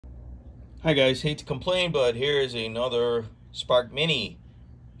Hi guys, hate to complain, but here is another Spark Mini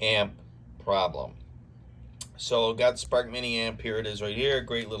amp problem. So got the Spark Mini amp, here it is right here.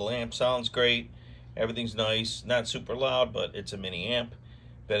 Great little amp, sounds great. Everything's nice, not super loud, but it's a mini amp.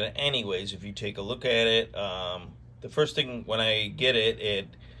 But anyways, if you take a look at it, the first thing when I get it,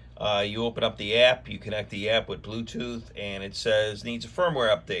 you open up the app, you connect the app with Bluetooth, and it says needs a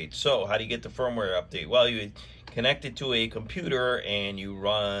firmware update. So how do you get the firmware update? Well, you connect it to a computer and you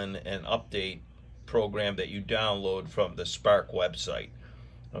run an update program that you download from the Spark website.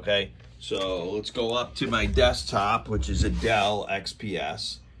 Okay, so let's go up to my desktop, which is a Dell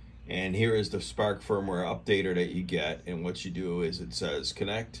XPS, and here is the Spark firmware updater that you get. And what you do is it says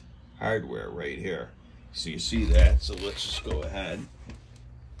connect hardware right here. So you see that. So let's just go ahead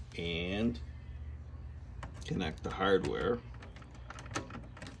and connect the hardware.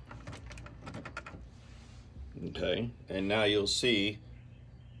 Okay, and now you'll see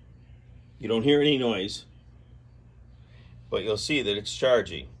you don't hear any noise, but you'll see that it's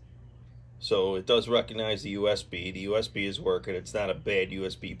charging. So it does recognize the USB. The USB is working. It's not a bad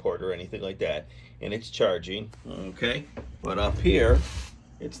USB port or anything like that, and it's charging. Okay, but up here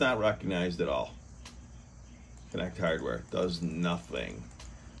it's not recognized at all. Connect hardware does nothing.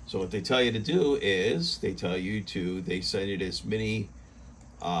 So what they tell you to do is they send you this mini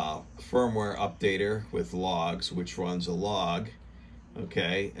firmware updater with logs, which runs a log.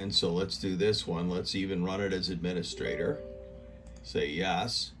 Okay, and so let's do this one. Let's even run it as administrator. Say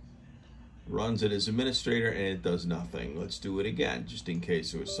yes. Runs it as administrator and it does nothing. Let's do it again just in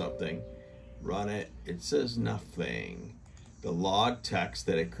case there was something. Run it. It says nothing. The log text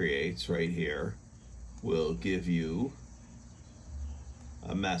that it creates right here will give you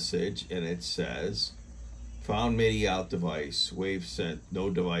a message, and it says found MIDI out device, wave synth, no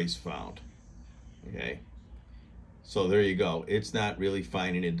device found. Okay, so there you go. It's not really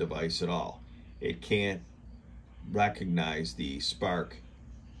finding a device at all. It can't recognize the Spark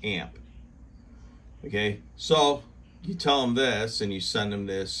amp. Okay, so you tell them this and you send them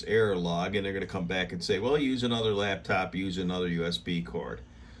this error log, and they're going to come back and say, well, use another laptop, use another USB cord.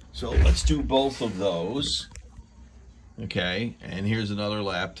 So let's do both of those. Okay, and here's another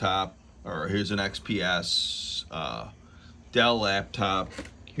laptop, or here's an XPS Dell laptop.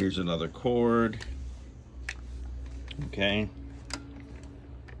 Here's another cord. Okay,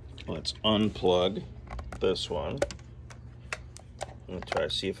 let's unplug this one. I'm gonna try to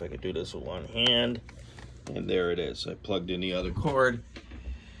see if I can do this with one hand. And there it is. I plugged in the other cord.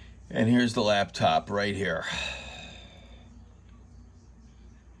 And here's the laptop right here.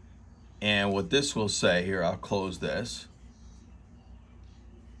 And what this will say here, I'll close this.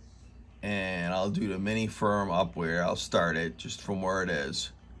 And I'll do the mini firm upware. I'll start it just from where it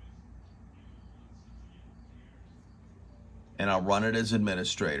is. And I'll run it as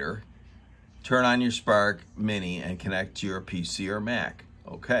administrator. Turn on your Spark Mini and connect to your PC or Mac.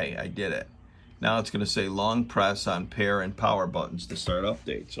 Okay, I did it. Now it's going to say long press on pair and power buttons to start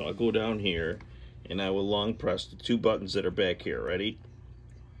update. So I'll go down here and I will long press the two buttons that are back here. Ready?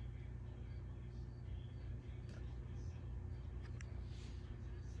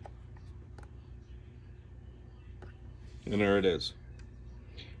 And there it is.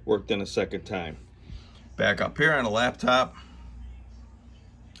 Worked in a second time. Back up here on a laptop.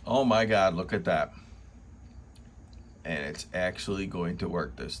 Oh my God, look at that. And it's actually going to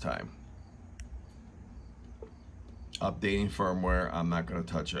work this time. Updating firmware, I'm not going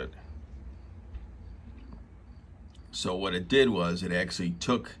to touch it. So what it did was it actually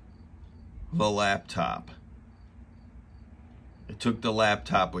took the laptop. It took the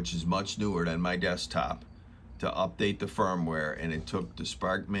laptop, which is much newer than my desktop, to update the firmware, and it took the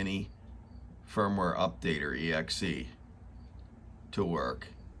Spark Mini firmware updater EXE to work.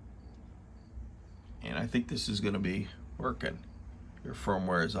 And I think this is going to be working. Your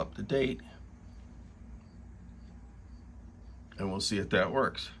firmware is up to date. And we'll see if that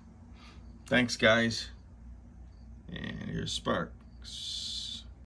works. Thanks, guys. And here's Spark.